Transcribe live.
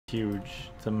huge.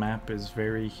 The map is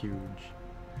very huge.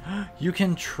 You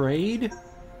can trade?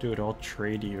 Dude, I'll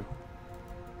trade you.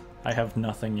 I have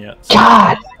nothing yet. So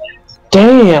God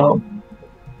damn.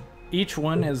 each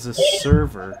one is a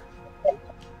server.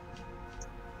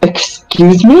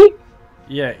 Excuse me?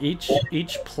 Yeah, each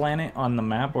planet on the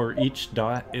map or each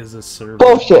dot is a server.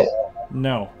 Bullshit.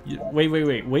 No.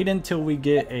 Wait. Wait until we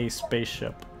get a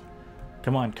spaceship.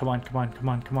 Come on. Come on,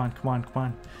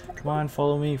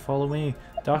 follow me.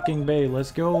 Docking bay,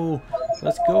 let's go.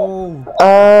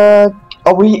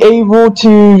 Are we able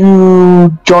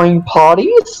to join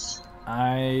parties?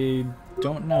 I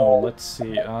don't know. Let's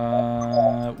see.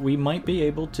 We might be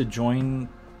able to join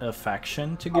a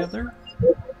faction together.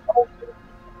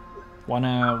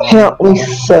 Apparently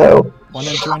so.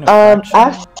 Wanna join a faction?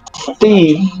 Ask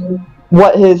Steve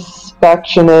what his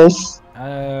faction is.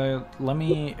 Let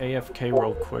me AFK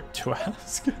real quick to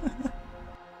ask.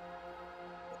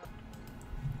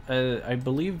 I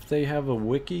believe they have a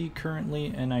wiki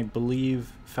currently, and I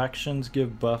believe factions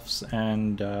give buffs,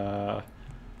 and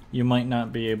you might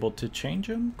not be able to change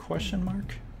them? Question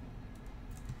mark.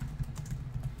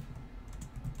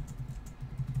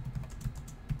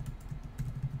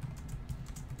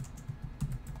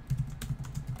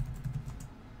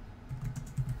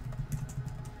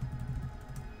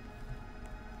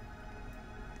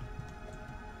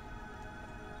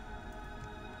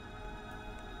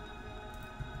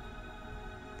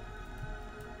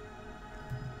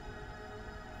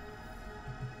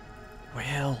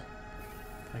 Well,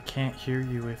 I can't hear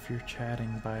you if you're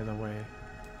chatting, by the way.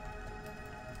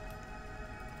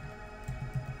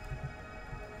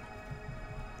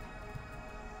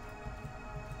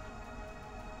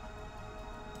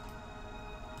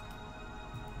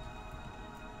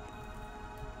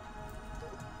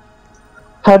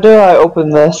 How do I open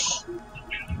this?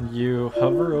 You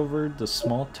hover over the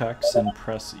small text and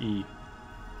press E.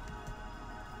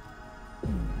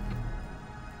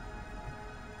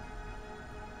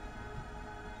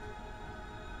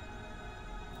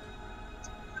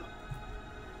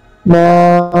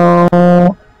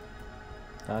 No.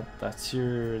 That's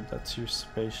your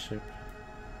spaceship.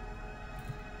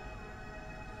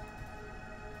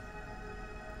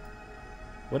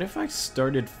 What if I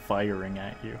started firing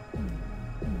at you?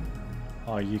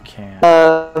 Oh, you can't.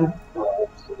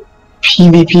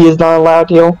 PvP is not allowed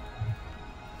here.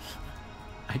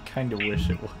 I kind of wish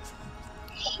it was.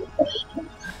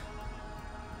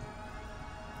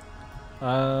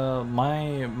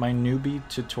 My newbie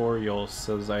tutorial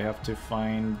says I have to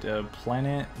find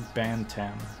planet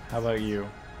Bantam. How about you?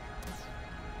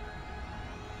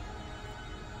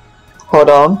 Hold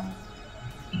on.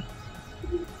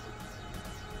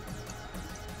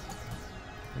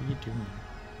 What are you doing?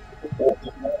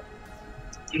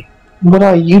 What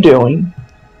are you doing?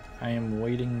 I am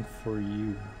waiting for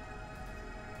you.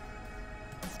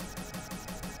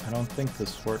 I don't think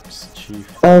this works,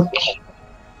 Chief. Okay.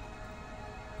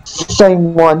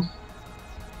 Same one.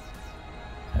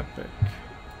 Epic.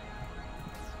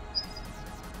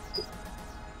 Do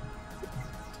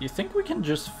you think we can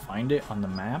just find it on the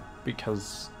map?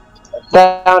 Because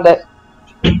Found it.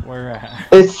 where at?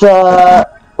 It's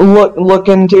look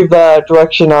into the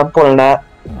direction I'm pointing at.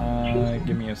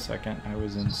 Give me a second. I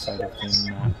was inside of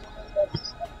the map.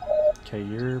 Okay,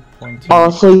 you're pointing.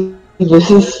 Honestly,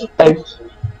 this is a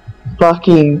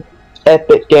fucking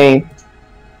epic game.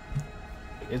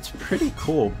 It's pretty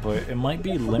cool, but it might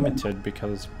be limited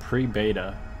because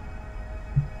pre-beta.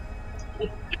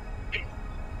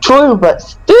 True, but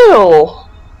still,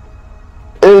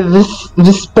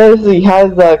 this basically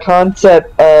has the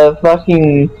concept of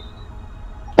fucking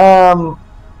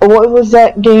what was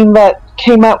that game that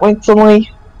came out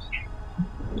recently?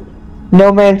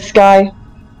 No Man's Sky.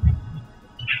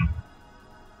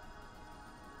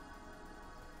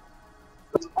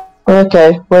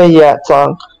 Okay, where you at,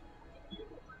 song?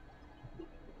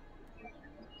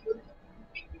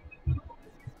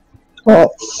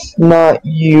 That's not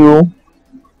you.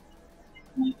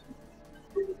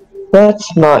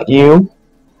 That's not you.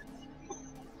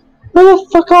 Where the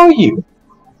fuck are you?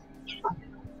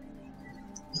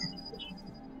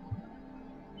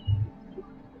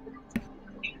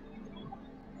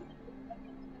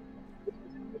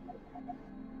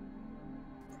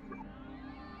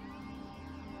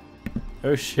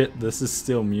 Oh shit, this is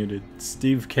still muted.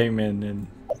 Steve came in and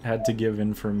had to give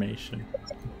information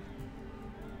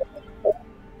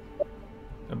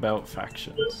about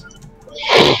factions.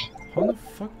 How the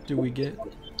fuck do we get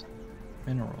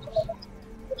minerals?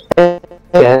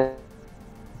 Yeah.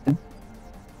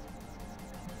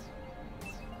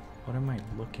 What am I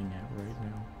looking at right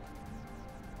now?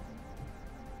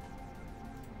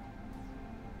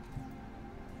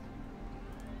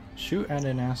 Shoot at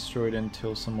an asteroid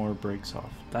until some more breaks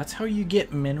off. That's how you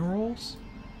get minerals?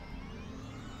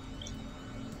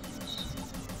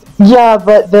 Yeah,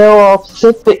 but there are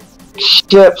specific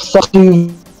ships that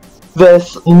do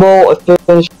this more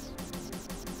efficient.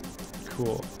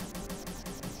 Cool.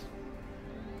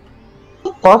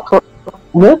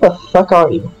 Where the fuck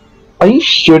are you? Are you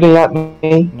shooting at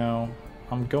me? No,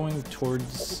 I'm going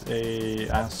towards a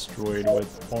asteroid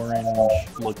with orange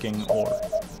looking ore.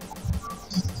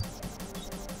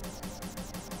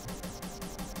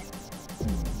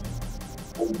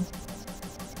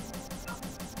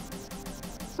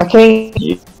 I can't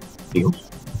hear you.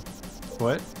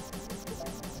 What?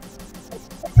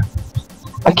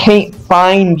 I can't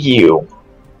find you.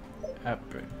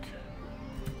 Epic.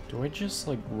 Do I just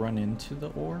like run into the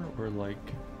ore or like...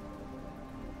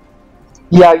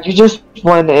 Yeah, you just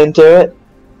went into it.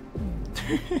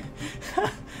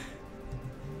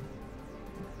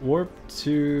 Warp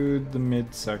to the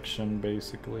midsection,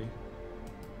 basically.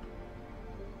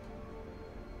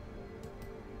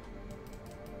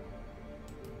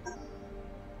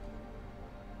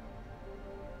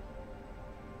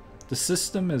 The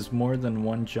system is more than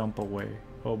one jump away.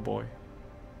 Oh boy.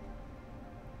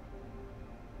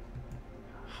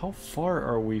 How far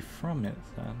are we from it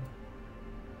then?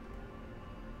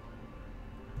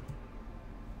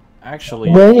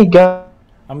 Actually, Where you go?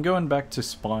 I'm going back to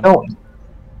spawn. Oh.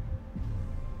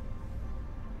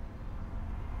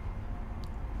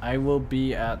 I will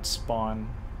be at spawn.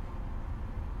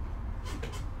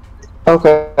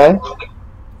 Okay.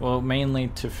 Well, mainly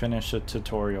to finish a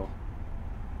tutorial.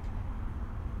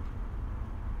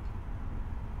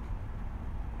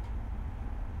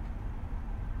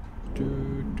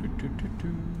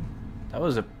 That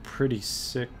was a pretty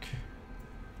sick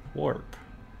warp.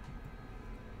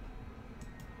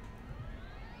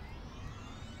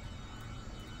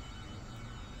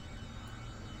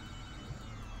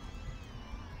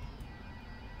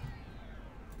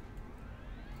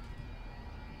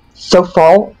 So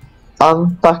far,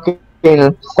 I'm fucking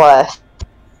impressed.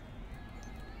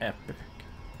 Epic.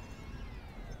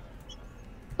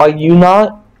 Are you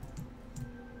not?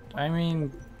 I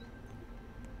mean,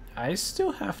 I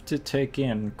still have to take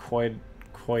in quite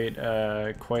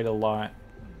a lot.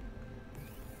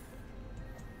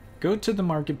 Go to the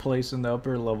marketplace in the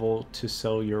upper level to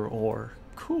sell your ore.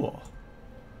 Cool.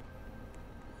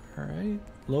 Alright.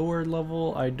 Lower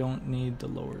level, I don't need the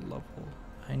lower level.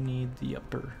 I need the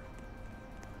upper.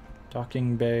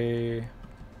 Docking bay.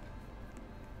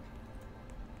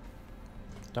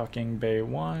 Docking bay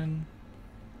 1.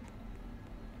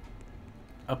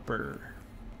 Upper.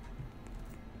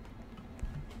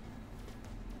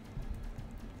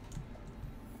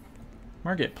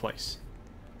 Marketplace.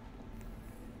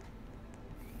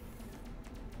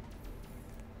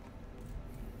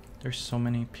 There's so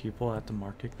many people at the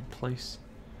marketplace.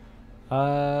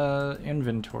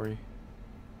 Inventory.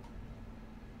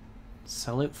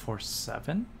 Sell it for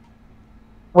 7?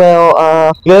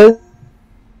 Well, good.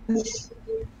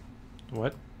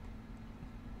 What?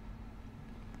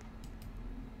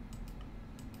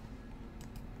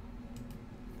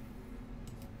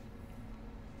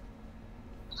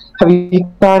 Have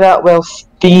you found out where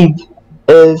Steve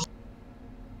is?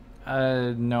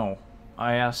 No.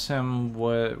 I asked him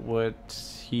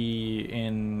what he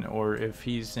in, or if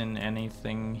he's in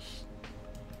anything.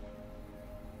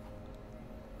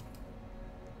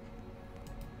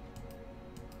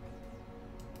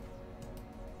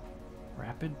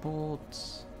 Rapid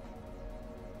bolts.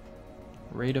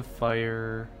 Rate of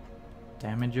fire.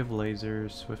 Damage of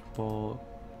lasers. Swift bolt.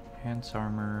 Enhanced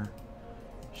armor.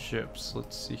 Ships.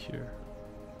 Let's see here.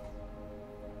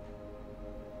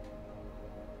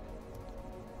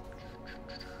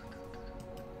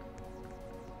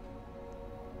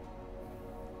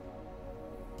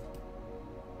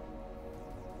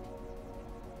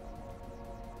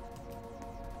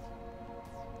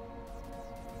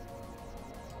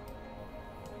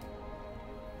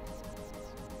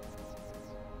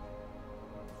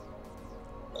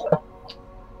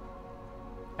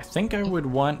 I think I would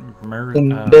want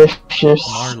marling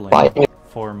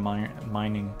for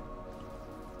mining.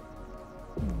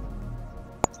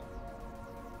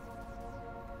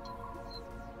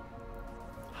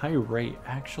 High rate.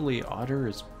 Actually, otter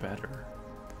is better.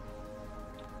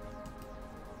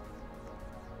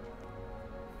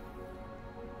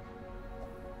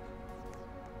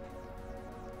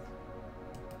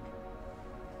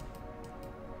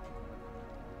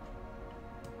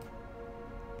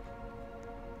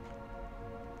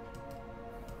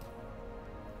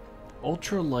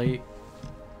 Ultralight.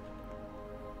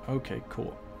 Okay,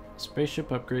 cool.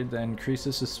 Spaceship upgrade that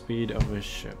increases the speed of a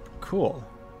ship. Cool.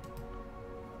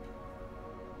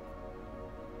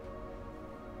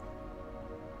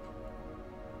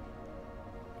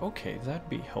 Okay, that'd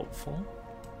be helpful.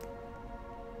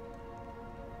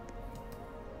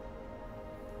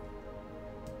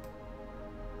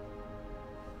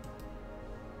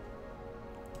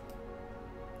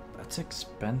 That's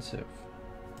expensive.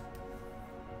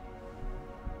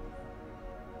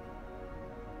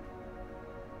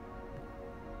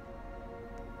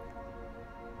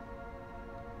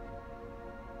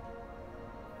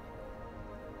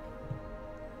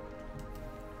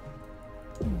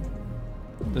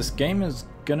 This game is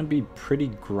gonna be pretty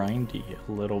grindy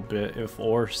a little bit if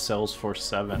ore sells for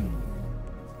 7.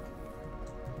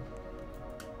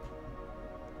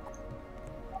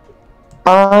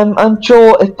 I'm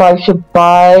unsure if I should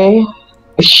buy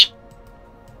a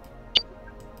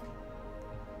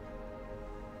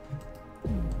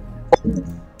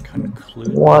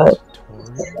Conclude what?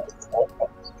 tutorial.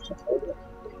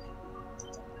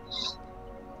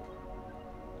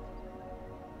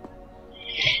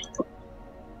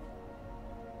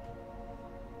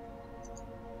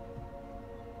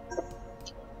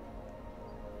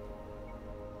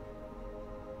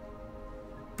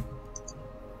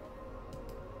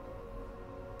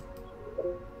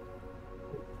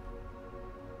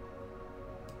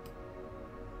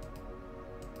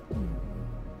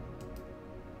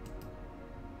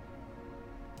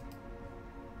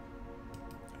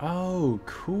 Oh,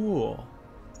 cool.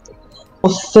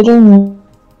 Sitting.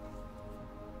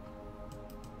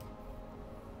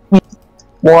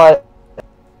 What?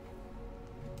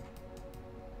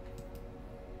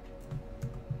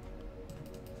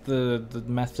 The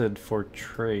method for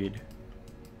trade.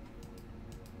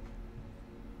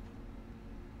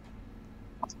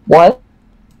 What?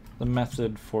 The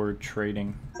method for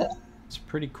trading. It's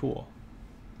pretty cool.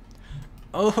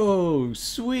 Oh,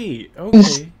 sweet.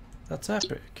 Okay, that's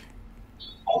epic.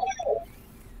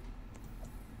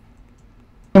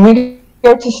 Can we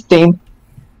go to Steam?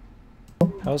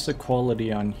 How's the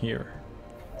quality on here?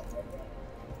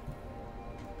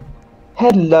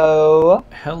 Hello.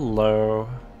 Hello.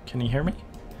 Can you hear me?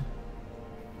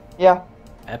 Yeah.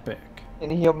 Epic.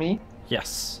 Can you hear me?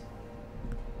 Yes.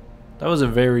 That was a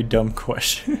very dumb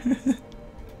question.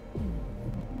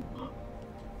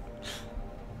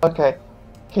 Okay.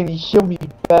 Can you hear me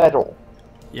better?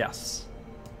 Yes.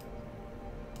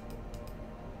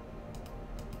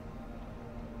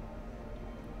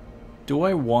 Do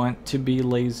I want to be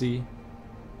lazy?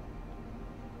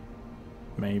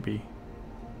 Maybe.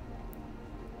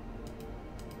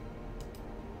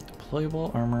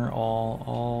 Deployable armor,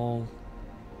 all.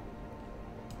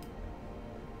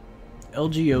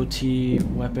 LGOT,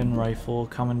 weapon rifle,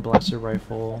 common blaster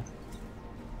rifle.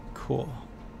 Cool.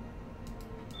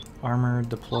 Armor,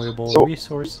 deployable, So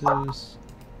resources.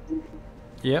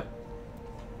 Yep.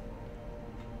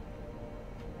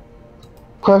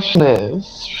 question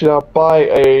is, should I buy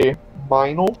a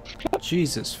miner?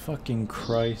 Jesus fucking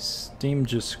Christ. Steam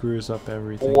just screws up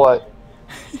everything. What?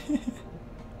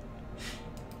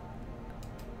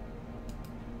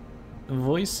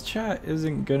 Voice chat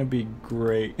isn't gonna be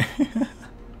great.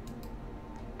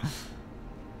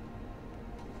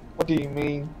 What do you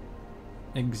mean?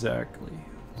 Exactly.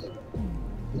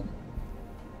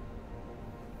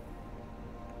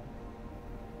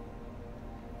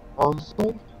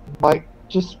 Honestly, might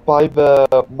just buy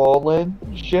the Merlin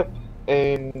ship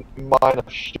and mine a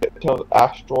shit ton of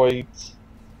asteroids.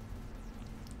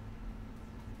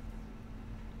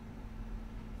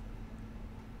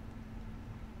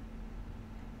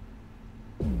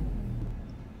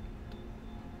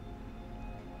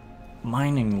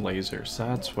 Mining lasers,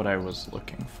 that's what I was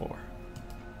looking for.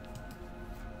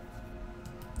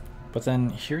 But then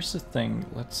here's the thing,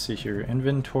 let's see here.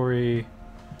 Inventory,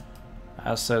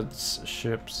 assets,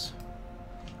 ships,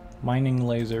 mining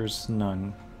lasers,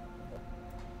 none.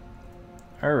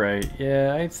 Alright,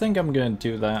 yeah, I think I'm gonna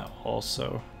do that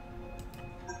also.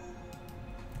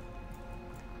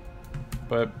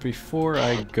 But before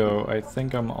I go, I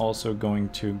think I'm also going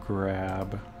to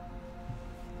grab...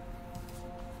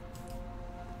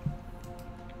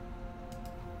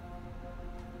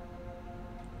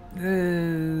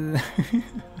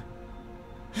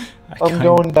 I'm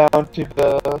going down to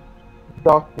the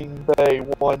docking bay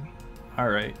one.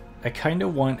 Alright, I kind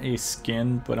of want a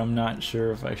skin, but I'm not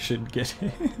sure if I should get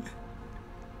it.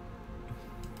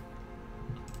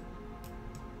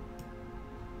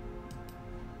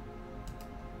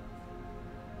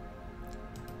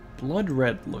 Blood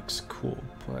red looks cool,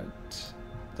 but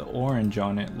the orange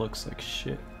on it looks like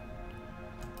shit.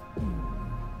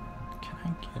 Can I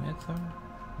get... in it though?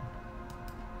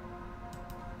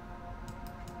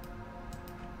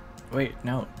 Wait,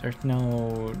 no, there's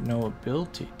no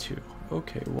ability to.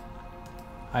 Okay, well,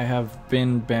 I have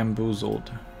been bamboozled.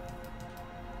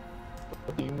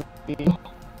 What do you mean?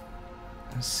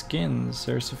 Skins,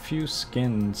 there's a few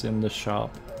skins in the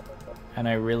shop, and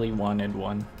I really wanted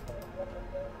one.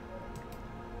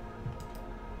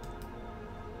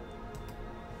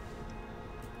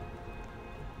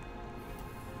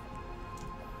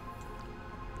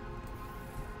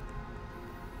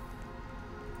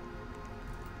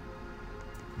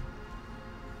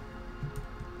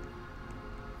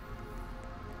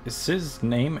 Is his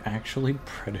name actually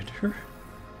Predator?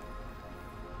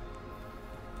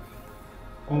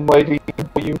 I'm waiting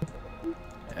for you.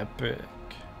 Epic.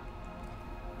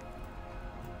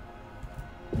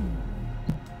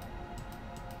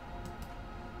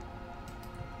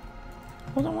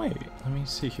 Hold on, wait. Let me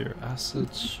see here.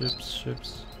 Assets,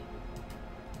 ships.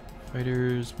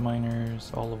 Fighters,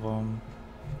 miners, all of them.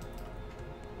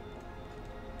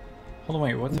 Hold on,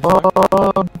 wait. What the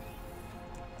fuck?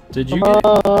 Did you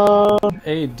get...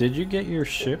 Hey, did you get your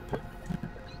ship?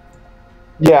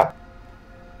 Yeah.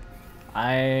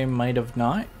 I might have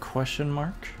not? Question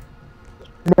mark.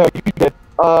 No, you did.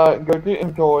 Go to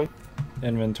inventory.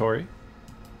 Inventory.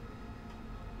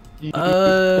 You,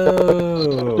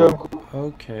 Oh.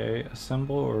 Okay.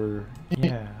 Assemble or...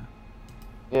 Yeah.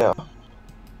 Yeah.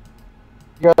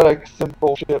 You gotta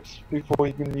assemble ships before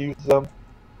you can use them.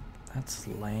 That's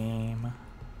lame.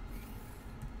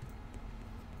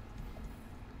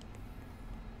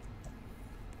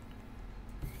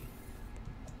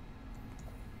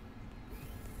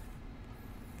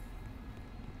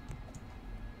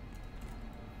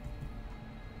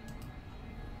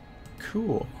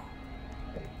 Cool.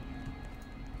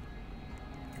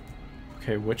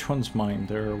 Okay, which one's mine?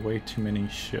 There are way too many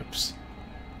ships.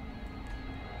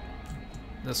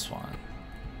 This one.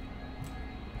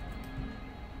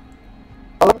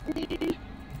 Oh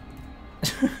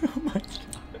my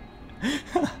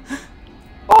god.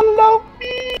 Follow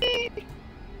me!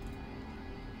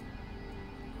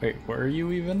 Wait, where are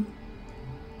you even?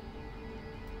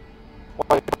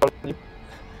 Why are you?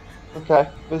 Okay,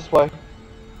 this way.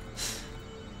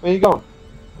 Where you going?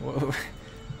 Whoa.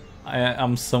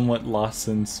 I'm somewhat lost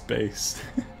in space.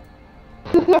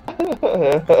 Is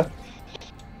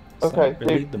Okay, that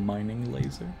really dude. the mining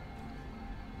laser?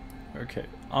 Okay,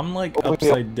 I'm like Oh, yeah.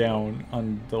 upside down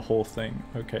on the whole thing.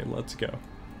 Okay, let's go.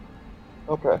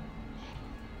 Okay.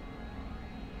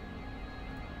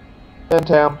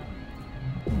 Phantom.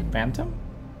 Phantom?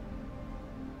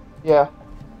 Yeah.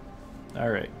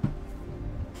 Alright.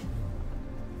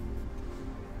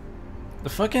 The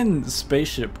fucking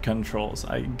spaceship controls,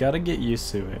 I gotta get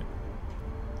used to it.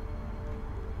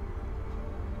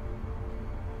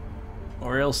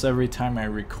 Or else every time I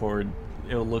record,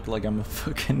 it'll look like I'm a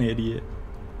fucking idiot.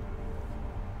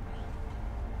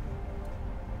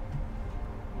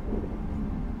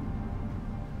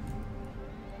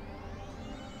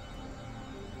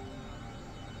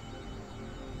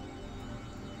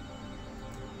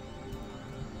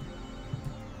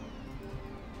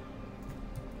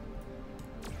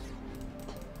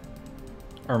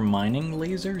 Are mining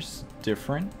lasers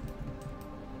different?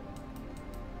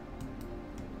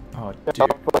 Oh, Yeah,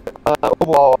 dude. but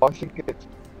overall, I think it's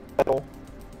metal.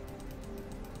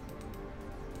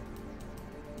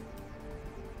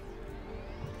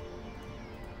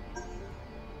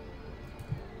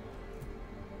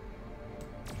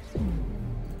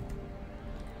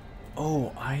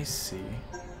 Oh, I see.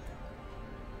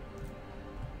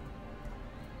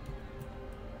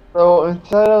 So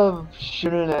instead of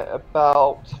shooting it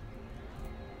about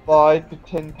 5 to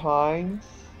 10 times,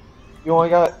 you only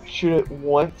gotta shoot it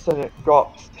once and it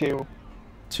drops to.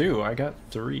 2, I got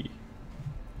 3.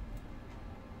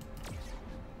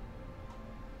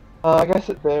 I guess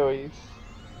it varies.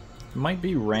 It might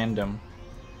be random.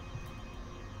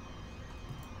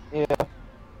 Yeah.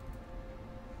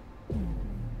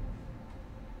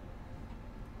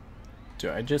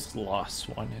 Dude, I just lost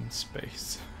one in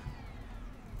space.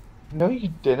 No, you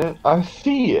didn't. I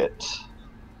see it.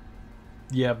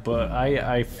 Yeah, but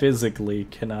I physically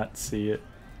cannot see it.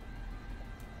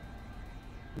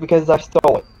 Because I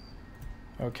stole it.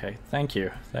 Okay, thank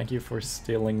you. Thank you for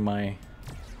stealing my...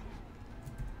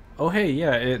 Oh hey,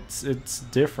 yeah, it's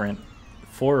different.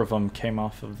 4 of them came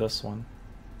off of this one.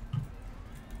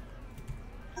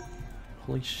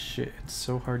 Holy shit, it's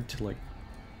so hard to like...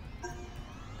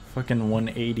 Fucking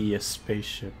 180 a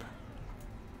spaceship.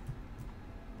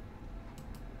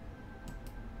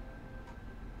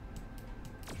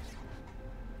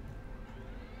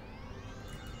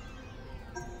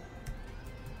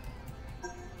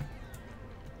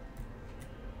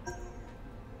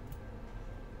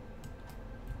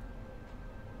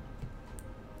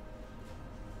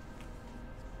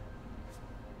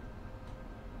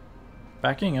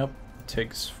 Backing up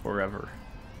takes forever.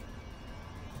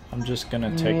 I'm just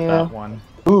gonna take Yeah. that one.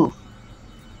 Ooh.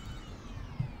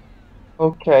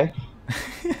 Okay.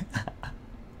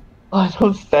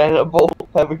 Understandable.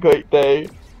 Have a great day.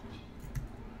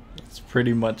 That's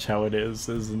pretty much how it is,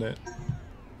 isn't it?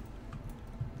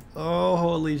 Oh,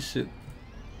 holy shit.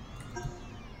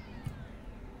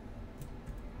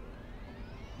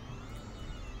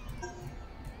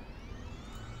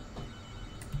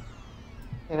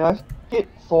 Can I get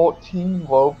 14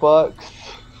 Robux?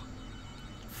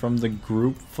 From the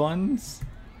group funds?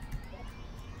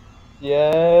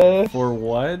 Yes. For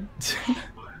what?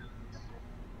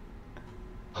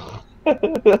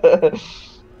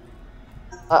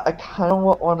 I kind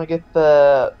of want to get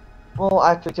the. Well,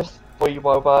 actually, just 3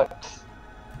 Robux.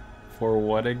 For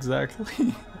what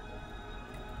exactly?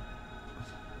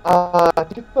 To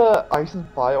get the Ice and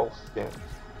File skin.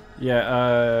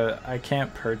 Yeah, I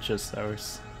can't purchase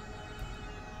those.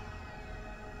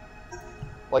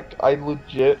 Like, I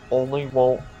legit only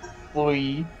want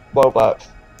 3 Robux.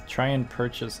 Try and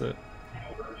purchase it.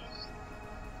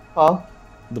 Huh?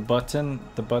 The button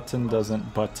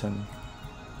doesn't button.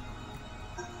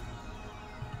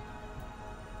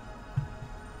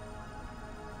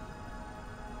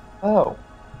 Oh.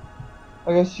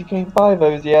 I guess you can't buy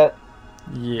those yet.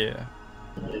 Yeah.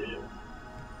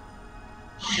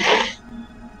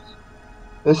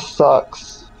 This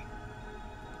sucks.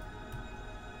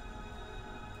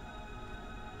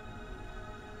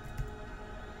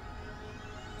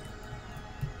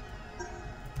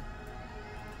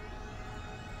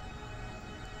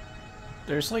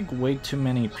 There's like way too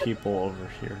many people over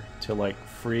here to like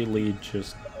freely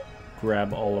just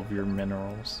grab all of your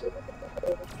minerals.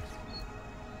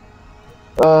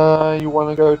 You want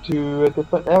to go to a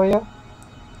different area?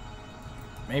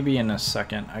 Maybe in a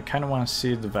second. I kind of want to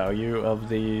see the value of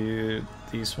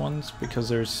these ones because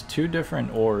there's 2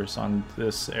 different ores on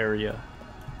this area.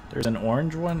 There's an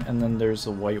orange one and then there's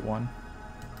a white one.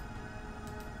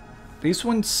 These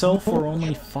ones sell for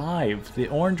only 5. The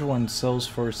orange one sells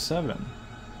for 7.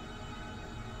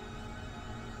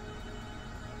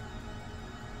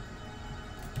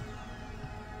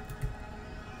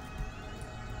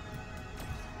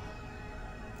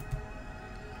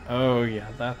 Oh yeah,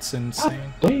 that's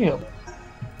insane. Damn.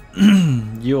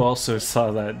 You also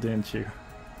saw that, didn't you?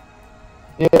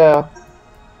 Yeah.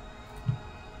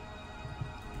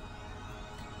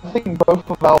 I think both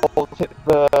of ours hit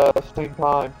the same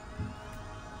time.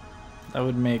 That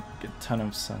would make a ton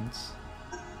of sense.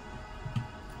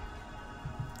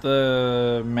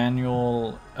 The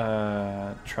manual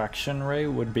traction ray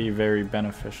would be very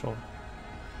beneficial.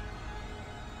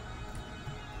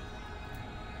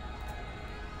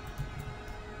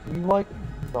 You might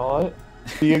not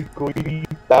be a greedy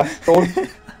bastard.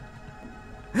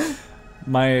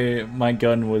 My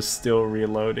gun was still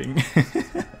reloading.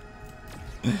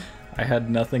 I had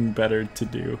nothing better to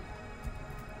do.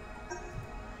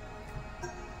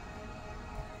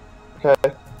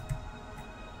 Okay.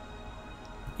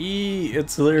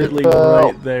 It's literally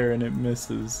right there and it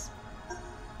misses.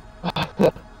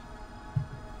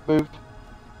 Move.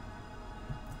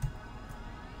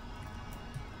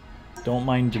 Don't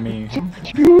mind me.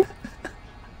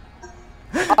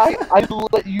 I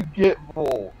let you get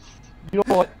rolls. You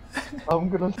know what? I'm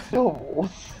gonna sell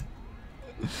rolls.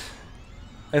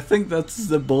 I think that's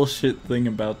the bullshit thing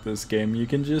about this game. You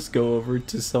can just go over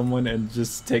to someone and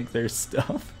just take their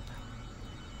stuff.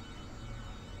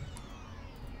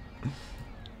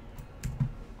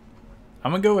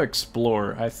 I'm gonna go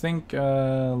explore. I think,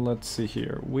 let's see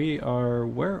here.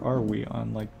 Where are we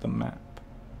on, like, the map?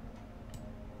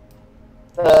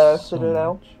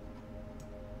 Citadel.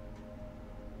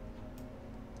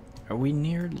 Are we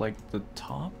near, like, the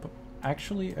top?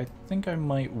 Actually, I think I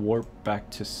might warp back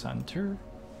to center.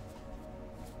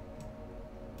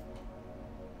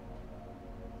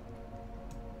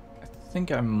 I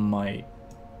think I might.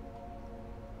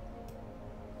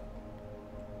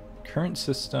 Current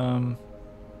system.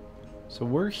 So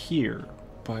we're here,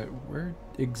 but where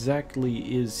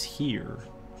exactly is here?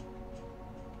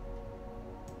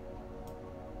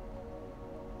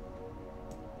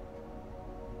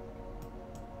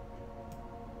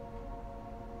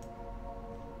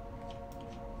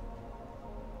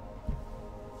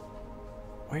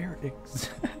 Where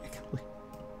exactly?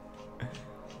 You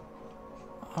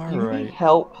Alright. need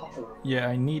help. Yeah,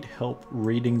 I need help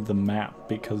reading the map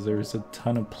because there's a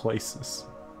ton of places.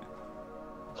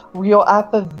 We are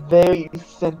at the very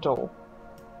center.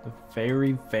 The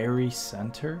very, very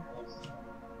center?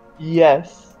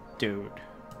 Yes. Dude.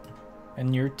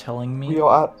 And you're telling me We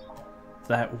are at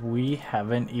that we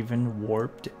haven't even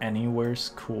warped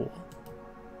anywhere's cool.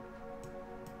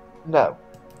 No.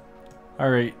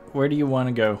 Alright, where do you want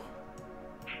to go?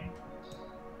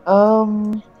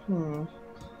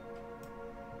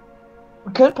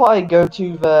 We could probably go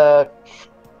to the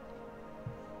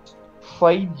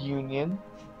trade union.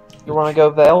 You want to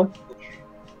go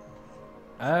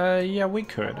there? Yeah, we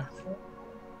could.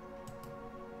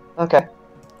 Okay.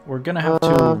 We're gonna have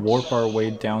to warp our way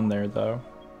down there, though.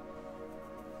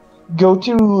 Go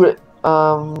to,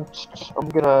 I'm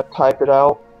gonna type it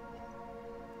out.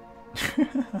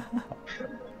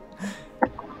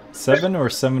 7 or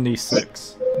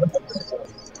 76?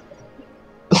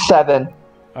 7.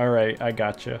 Alright, I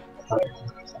gotcha.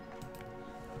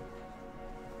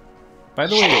 By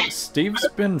the way, Steve's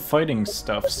been fighting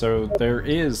stuff, so there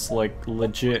is, like,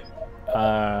 legit,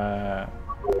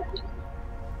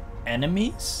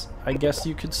 enemies, I guess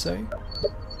you could say?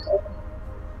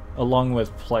 Along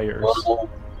with players.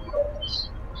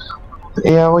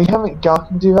 Yeah, we haven't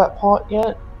gotten to that part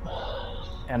yet.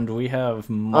 And we have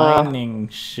mining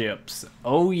ships.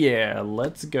 Oh yeah,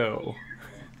 let's go.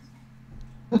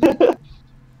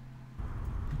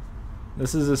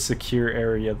 This is a secure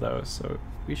area though, so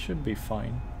we should be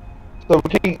fine. So we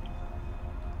can't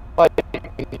fight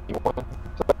anyone.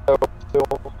 So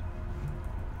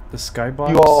The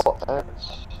skybox all,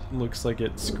 looks like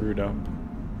it's screwed up.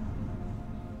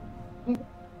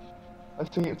 I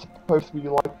think it's supposed to be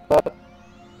like that.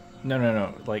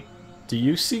 No. Like, do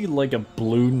you see like a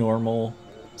blue normal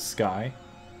sky?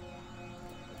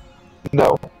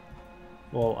 No.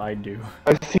 Well, I do.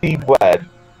 I see red.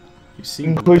 You see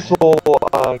inclusive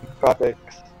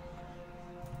graphics.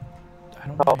 I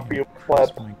don't know my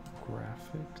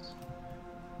graphics.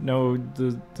 No,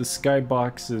 the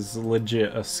skybox is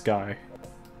legit a sky.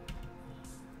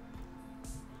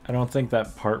 I don't think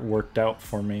that part worked out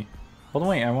for me. Hold on,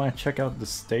 wait, I want to check out the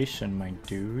station, my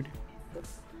dude.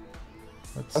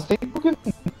 Let's... I think we can...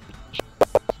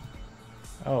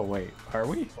 Oh, wait, are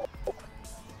we?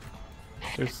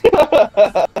 There's...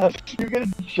 You're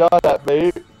getting shot at,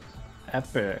 mate.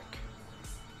 Epic.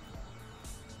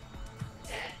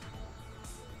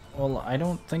 Well, I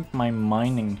don't think my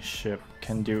mining ship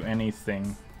can do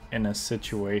anything in a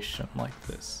situation like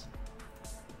this.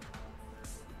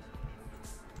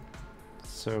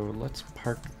 So let's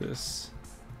park this.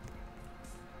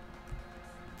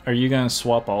 Are you gonna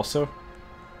swap also?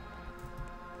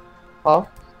 Huh?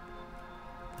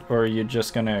 Or are you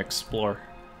just gonna explore?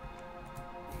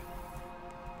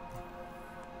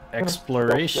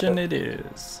 Exploration it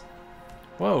is.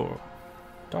 Whoa.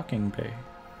 Docking bay.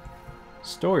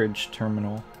 Storage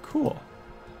terminal. Cool.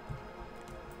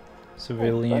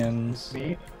 Civilians.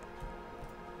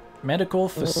 Medical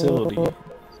facility.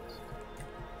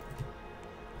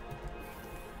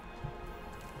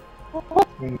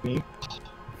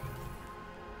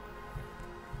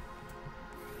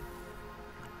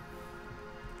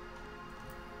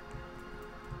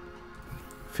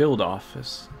 Field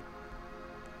office.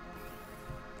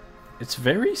 It's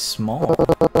very small.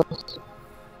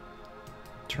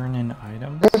 Turn in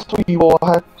items. I guess we will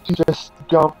have to just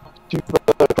jump to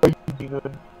the trade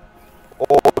union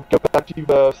or go back to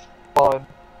the spawn.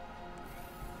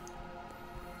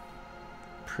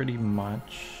 Pretty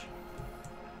much.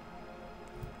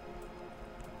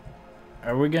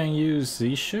 Are we gonna use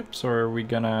these ships or are we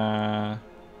gonna...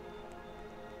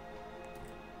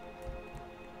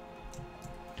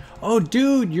 Oh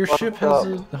dude, your ship has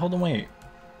a... Hold on, wait.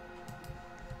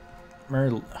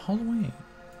 Hold on, wait.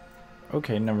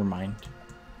 Okay, never mind.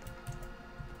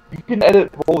 You can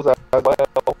edit roles as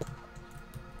well.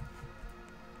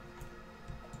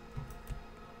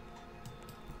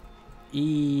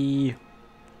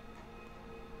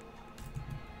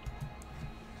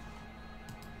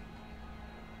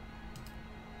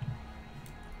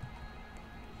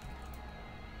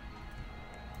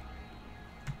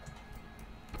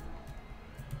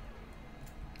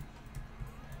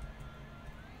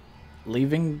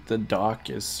 Leaving the dock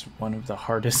is one of the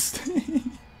hardest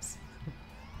things.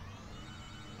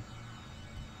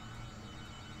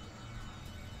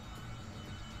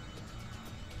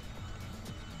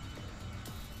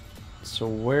 So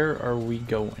where are we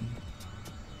going?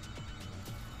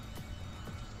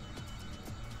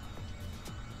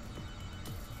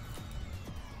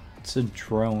 It's a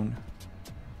drone.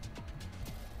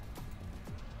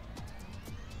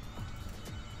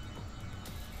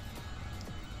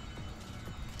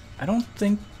 I don't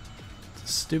think the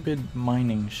stupid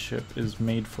mining ship is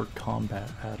made for combat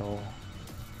at all.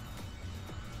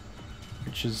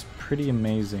 Which is pretty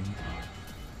amazing.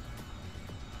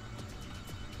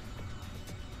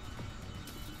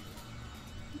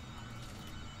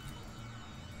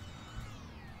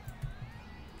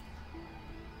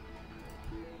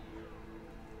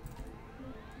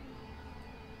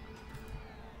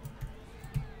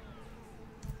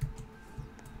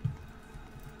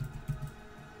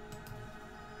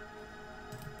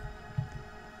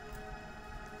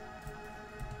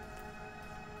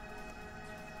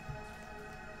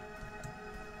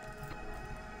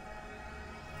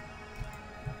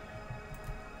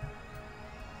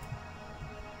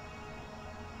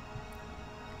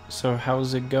 So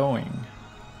how's it going?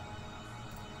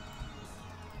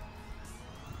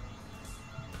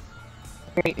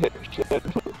 I ain't hit shit.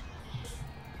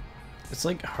 It's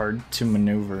like hard to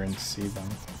maneuver and see them.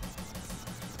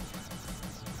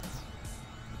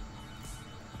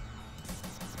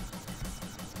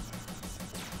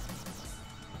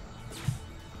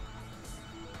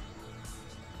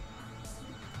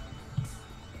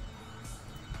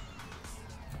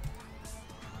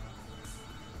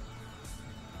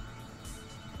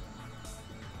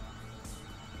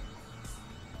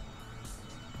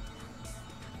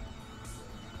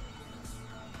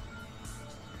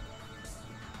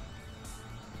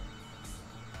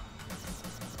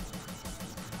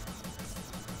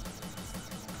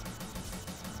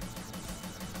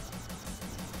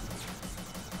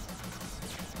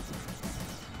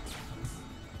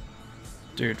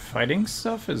 Dude, fighting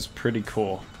stuff is pretty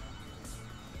cool.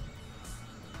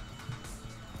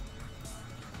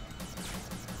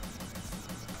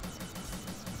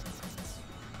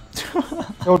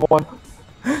 Killed one.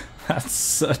 That's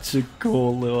such a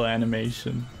cool little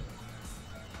animation.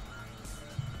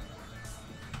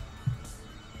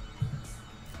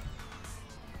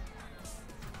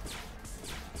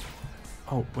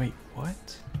 Oh, wait, what?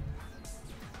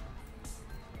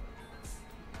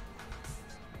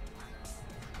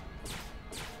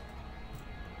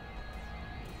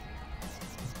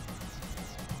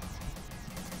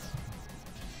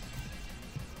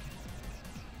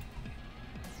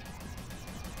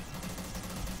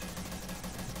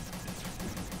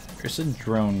 There's a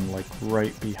drone, like,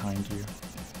 right behind you.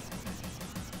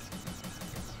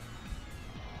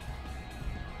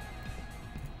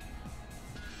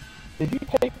 Did you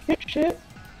take his shit?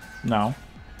 No,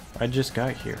 I just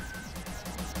got here.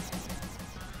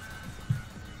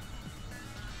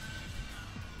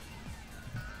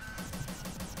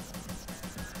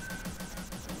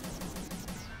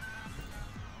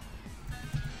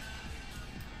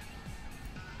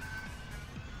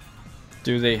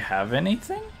 Do they have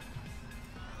anything?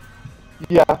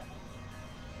 Yeah.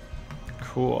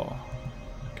 Cool.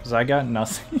 Because I got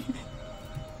nothing.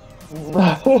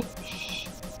 The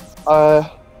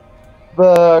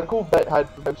cool vet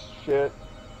had the most shit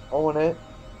on it.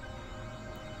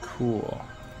 Cool.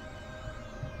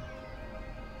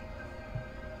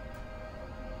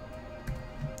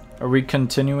 Are we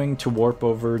continuing to warp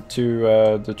over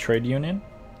to the trade union?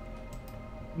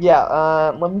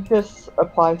 Yeah, let me just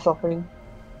apply something.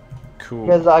 Cool.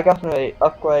 Because I got an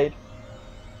upgrade.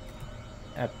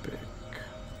 Epic.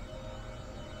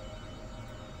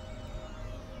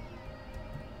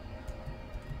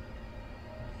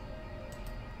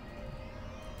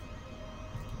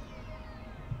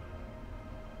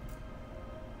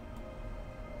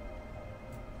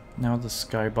 Now the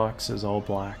skybox is all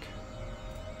black.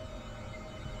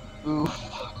 Oof.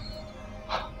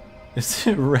 Is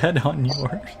it red on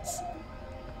yours?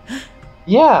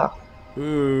 Yeah.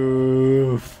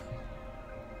 Oof.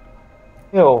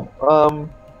 Yo,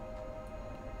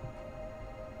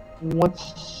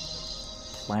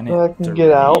 once Planet I can 3?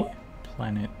 get out.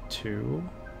 Planet 2?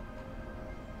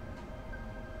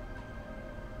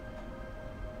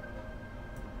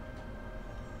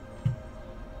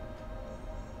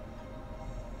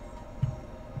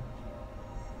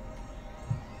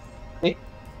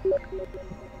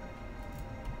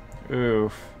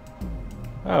 Oof.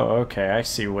 Oh, okay, I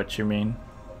see what you mean.